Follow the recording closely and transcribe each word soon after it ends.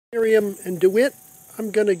Miriam and DeWitt,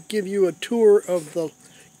 I'm going to give you a tour of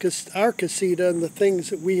our casita and the things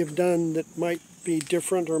that we have done that might be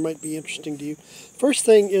different or might be interesting to you. First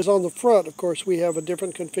thing is on the front, of course, we have a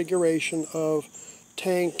different configuration of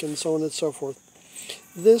tank and so on and so forth.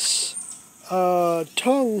 This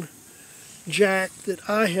tongue jack that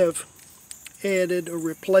I have added or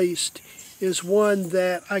replaced is one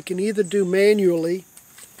that I can either do manually,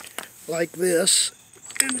 like this,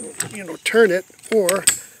 and turn it, or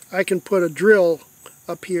I can put a drill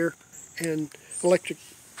up here, and electric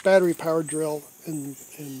battery powered drill, and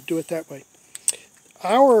do it that way.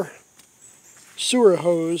 Our sewer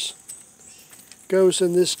hose goes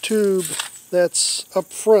in this tube that's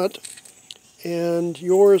up front, and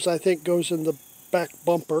yours I think goes in the back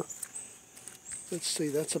bumper. Let's see,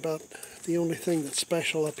 that's about the only thing that's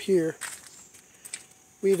special up here.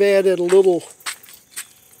 We've added a little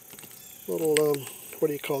what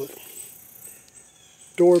do you call it?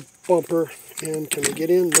 Door bumper. And can I get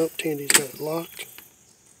in? Nope, Tandy's got it locked.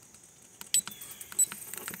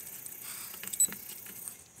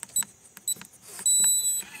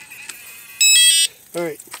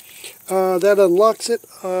 Alright, that unlocks it.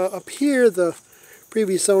 Up here, the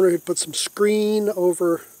previous owner had put some screen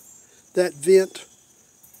over that vent.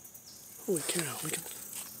 Holy cow, look at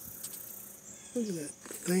that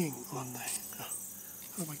thing on there.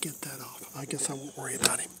 How do I get that off? I guess I won't worry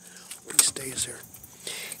about him. He stays there.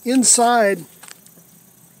 Inside,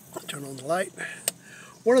 turn on the light.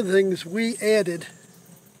 One of the things we added,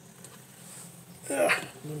 turn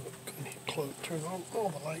on all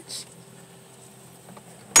the lights.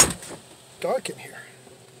 Dark in here.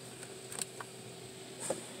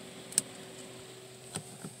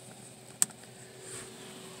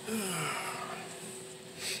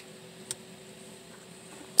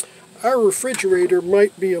 Our refrigerator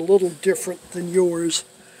might be a little different than yours.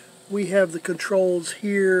 We have the controls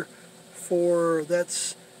here for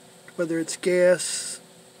whether it's gas,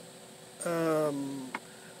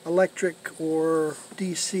 electric, or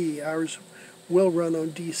DC. Ours will run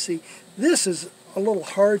on DC. This is a little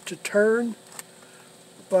hard to turn,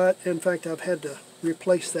 but in fact I've had to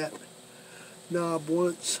replace that knob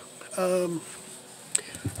once.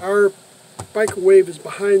 Our microwave is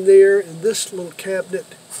behind there, and this little cabinet,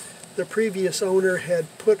 the previous owner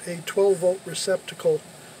had put a 12-volt receptacle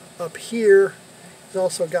up here. It's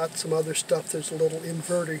also got some other stuff. There's a little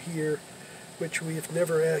inverter here, which we have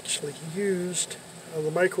never actually used. The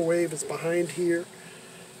microwave is behind here.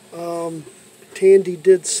 Tandy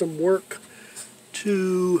did some work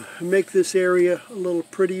to make this area a little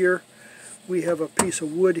prettier. We have a piece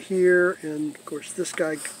of wood here, and of course this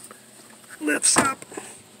guy lifts up,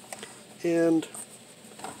 and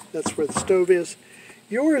that's where the stove is.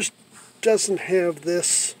 Yours doesn't have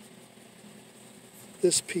this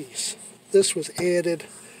piece. This was added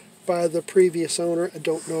by the previous owner. I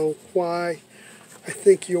don't know why. I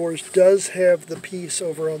think yours does have the piece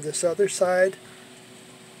over on this other side.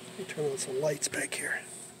 Let me turn on some lights back here.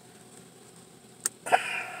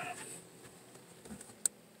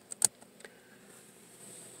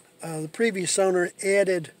 The previous owner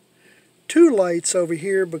added 2 lights over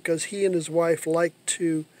here because he and his wife like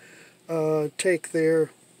to take their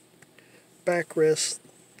backrests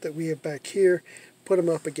that we have back here, put them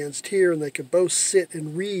up against here, and they could both sit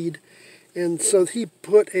and read. And so he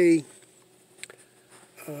put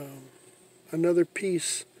another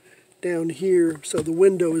piece down here, so the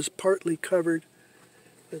window is partly covered.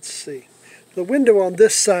 Let's see. The window on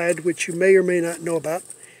this side, which you may or may not know about,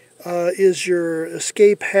 is your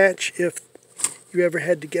escape hatch if you ever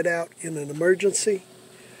had to get out in an emergency.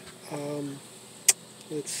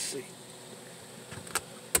 Let's see.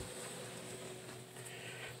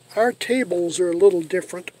 Our tables are a little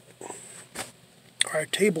different. Our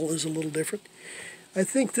table is a little different. I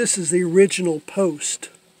think this is the original post,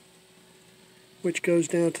 which goes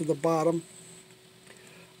down to the bottom.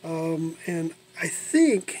 And I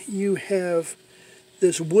think you have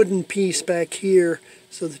this wooden piece back here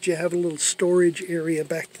so that you have a little storage area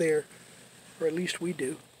back there, or at least we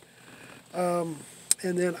do. And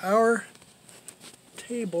then our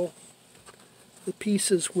table, the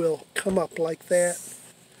pieces will come up like that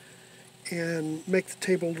and make the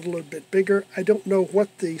table a little bit bigger. I don't know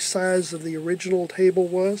what the size of the original table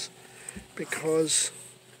was, because,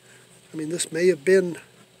 I mean, this may have been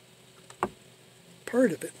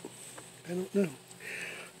part of it. I don't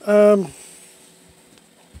know.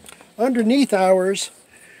 Underneath ours,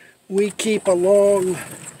 we keep a long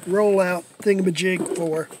rollout thingamajig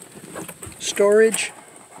for storage.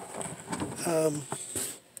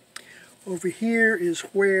 Over here is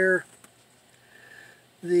where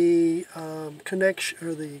the connection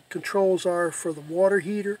or the controls are for the water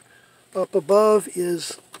heater. Up above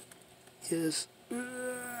is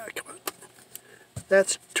come on.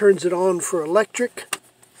 That turns it on for electric,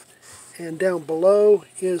 and down below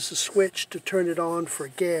is the switch to turn it on for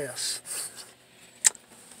gas.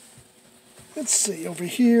 Let's see, over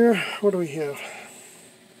here, what do we have?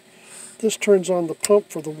 This turns on the pump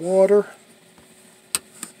for the water.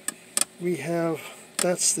 We have,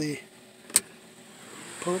 that's the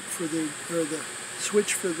pump for the, or the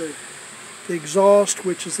switch for the exhaust,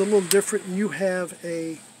 which is a little different. You have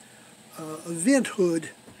a vent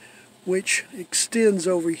hood which extends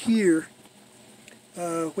over here,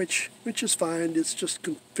 which is fine. It's just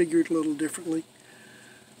configured a little differently.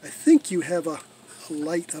 I think you have a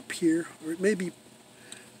light up here, or maybe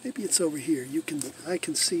it's over here. I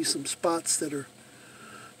can see some spots that are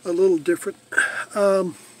a little different.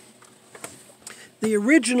 The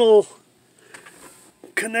original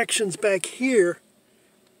connections back here,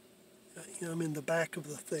 I'm in the back of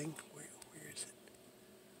the thing. Where is it?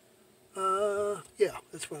 Yeah,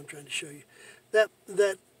 that's what I'm trying to show you. That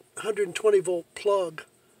 120 volt plug,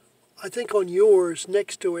 I think on yours,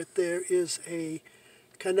 next to it, there is a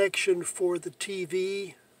connection for the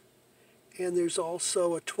TV, and there's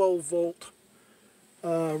also a 12 volt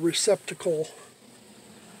receptacle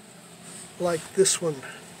like this one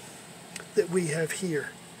that we have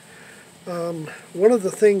here. One of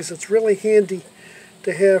the things that's really handy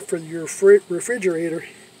to have for your refrigerator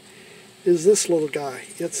is this little guy.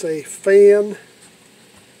 It's a fan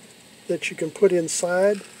that you can put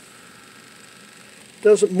inside.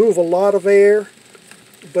 Doesn't move a lot of air,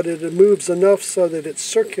 but it moves enough so that it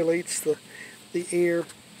circulates the air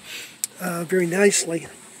very nicely.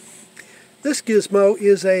 This gizmo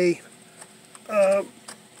is a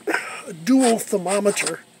dual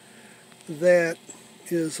thermometer that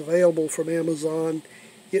is available from Amazon.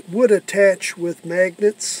 It would attach with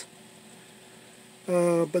magnets,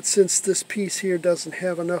 but since this piece here doesn't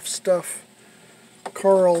have enough stuff,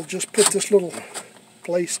 Carl just put this little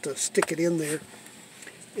place to stick it in there.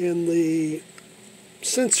 And the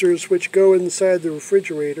sensors which go inside the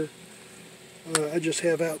refrigerator, I just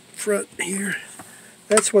have out front here.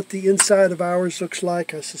 That's what the inside of ours looks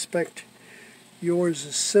like. I suspect yours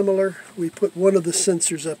is similar. We put one of the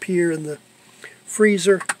sensors up here in the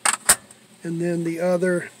freezer, and then the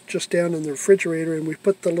other just down in the refrigerator, and we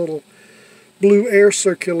put the little blue air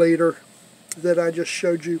circulator that I just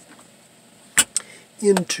showed you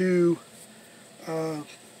into the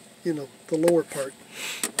lower part.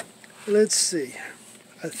 Let's see.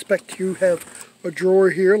 I expect you have a drawer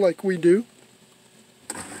here like we do.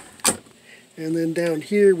 And then down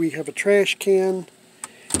here we have a trash can.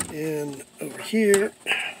 And over here,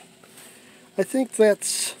 I think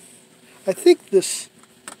this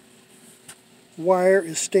wire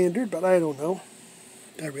is standard, but I don't know.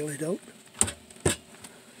 I really don't.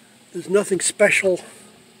 There's nothing special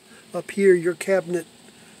up here. Your cabinet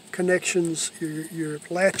connections, your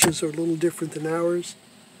latches are a little different than ours.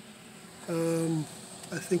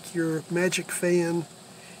 I think your magic fan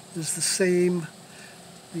is the same.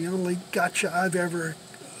 The only gotcha I've ever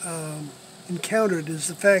encountered is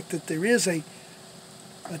the fact that there is a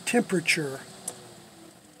temperature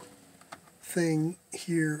thing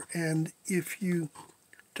here, and if you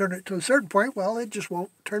turn it to a certain point, well, it just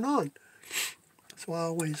won't turn on. So I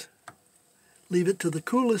always leave it to the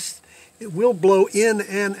coolest. It will blow in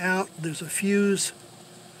and out. There's a fuse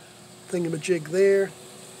thingamajig there.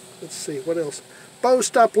 Let's see, what else? Bo,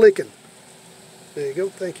 stop licking. There you go,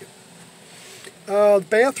 thank you. The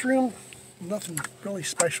bathroom, nothing really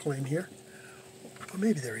special in here. Well,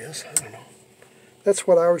 maybe there is, I don't know. That's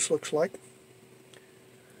what ours looks like.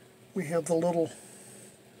 We have the little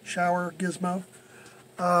shower gizmo.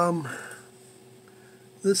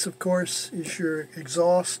 This, of course, is your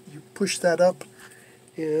exhaust. You push that up,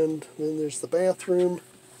 and then there's the bathroom.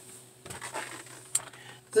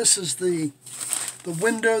 This is the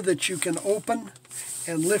window that you can open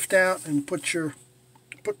and lift out and put your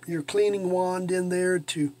cleaning wand in there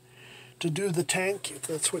to do the tank, if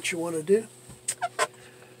that's what you want to do.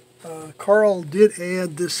 Carl did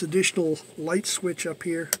add this additional light switch up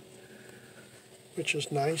here, which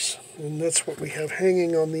is nice, and that's what we have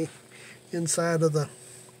hanging on the inside of the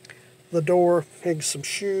door. Hangs some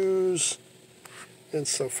shoes and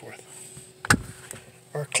so forth.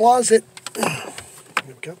 Our closet, here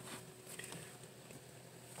we go.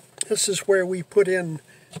 This is where we put in,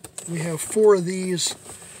 we have 4 of these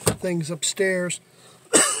things upstairs,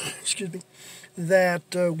 excuse me,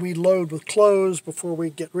 that we load with clothes before we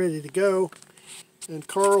get ready to go. And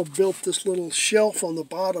Carl built this little shelf on the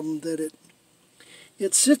bottom that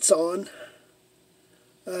it sits on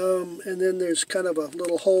And then there's kind of a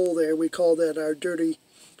little hole there. We call that our dirty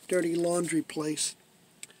laundry place.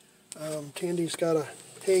 Tandy's got a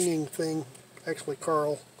hanging thing. Actually,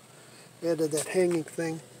 Carl added that hanging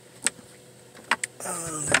thing.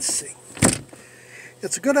 Let's see.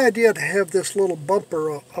 It's a good idea to have this little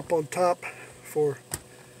bumper up on top for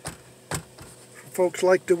folks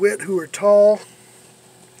like DeWitt who are tall.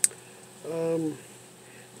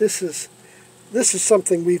 This is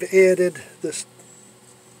something we've added. This,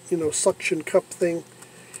 suction cup thing.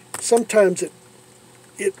 Sometimes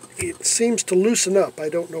it seems to loosen up. I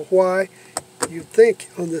don't know why. You'd think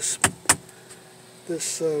on this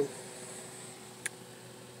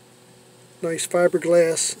nice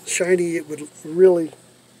fiberglass, shiny, it would really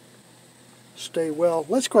stay well.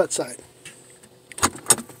 Let's go outside.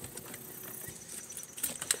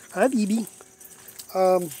 Hi, BB.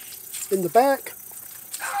 In the back,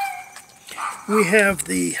 we have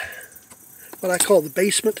what I call the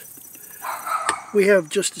basement. We have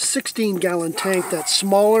just a 16-gallon tank that's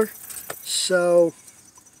smaller, so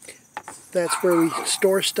that's where we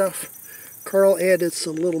store stuff. Carl added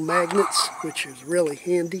some little magnets, which is really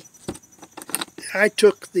handy.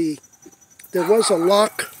 There was a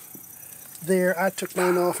lock there. I took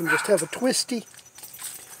mine off and just have a twisty.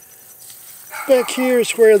 Back here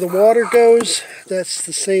is where the water goes. That's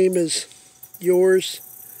the same as yours.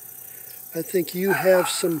 I think you have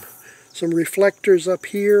some reflectors up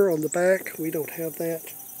here on the back. We don't have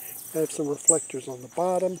that. I have some reflectors on the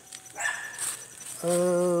bottom.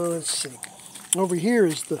 Let's see. Over here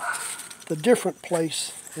is the different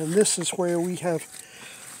place, and this is where we have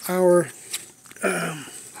our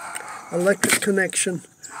electric connection.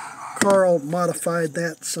 Carl modified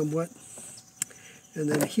that somewhat. And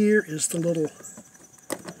then here is the little,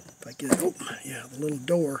 if I get it open, yeah, the little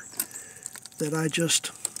door that I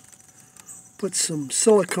just put some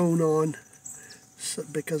silicone on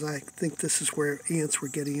because I think this is where ants were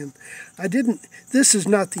getting in. This is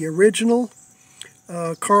not the original.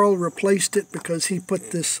 Carl replaced it because he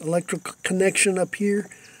put this electrical connection up here.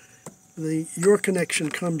 Your connection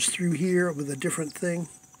comes through here with a different thing.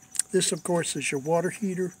 This, of course, is your water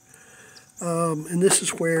heater. And this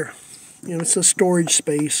is where, it's a storage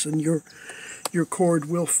space, and your cord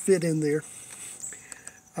will fit in there.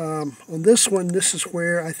 On this one, this is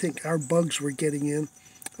where I think our bugs were getting in.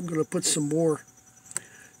 I'm going to put some more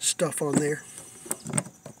stuff on there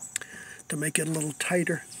to make it a little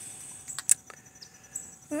tighter.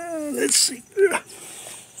 Let's see.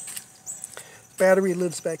 Battery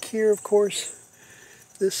lives back here, of course.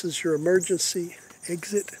 This is your emergency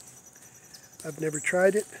exit. I've never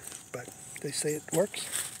tried it, but they say it works.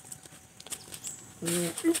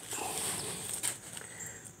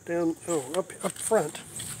 Down, up front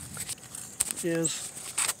is,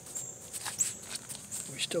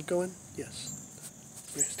 are we still going?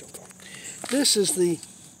 Yes, we're still going. This is the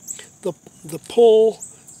pull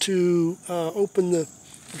to open the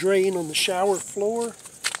drain on the shower floor,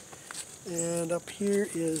 and up here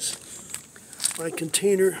is my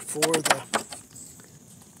container for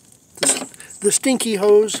the stinky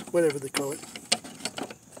hose, whatever they call it.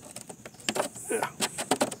 Yeah.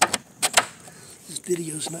 This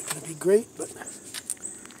video's not going to be great, but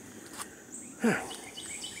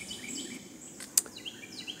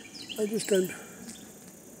I just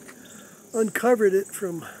uncovered it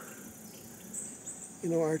from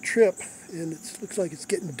our trip, and it looks like it's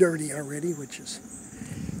getting dirty already, which is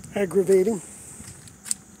aggravating.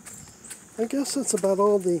 I guess that's about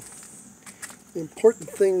all the important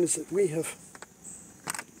things that we have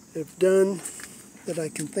done that I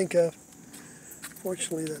can think of.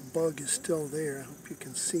 Fortunately, that bug is still there. I hope you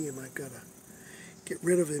can see him. I've got to get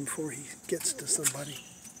rid of him before he gets to somebody.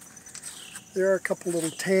 There are a couple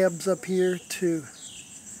little tabs up here to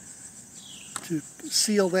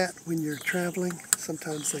seal that when you're traveling.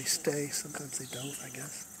 Sometimes they stay, sometimes they don't, I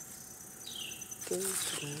guess.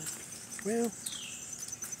 Well,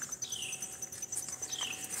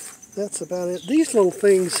 that's about it. These little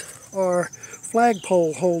things are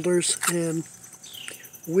flagpole holders, and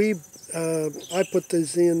I put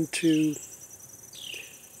these in to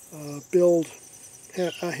build.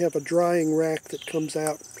 I have a drying rack that comes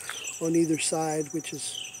out on either side, which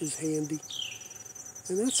is handy.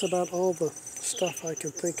 And that's about all the stuff I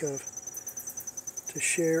can think of to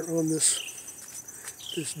share on this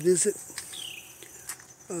visit.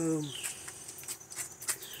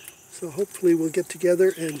 So hopefully we'll get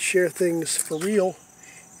together and share things for real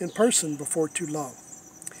in person before too long.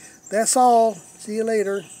 That's all. See you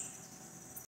later.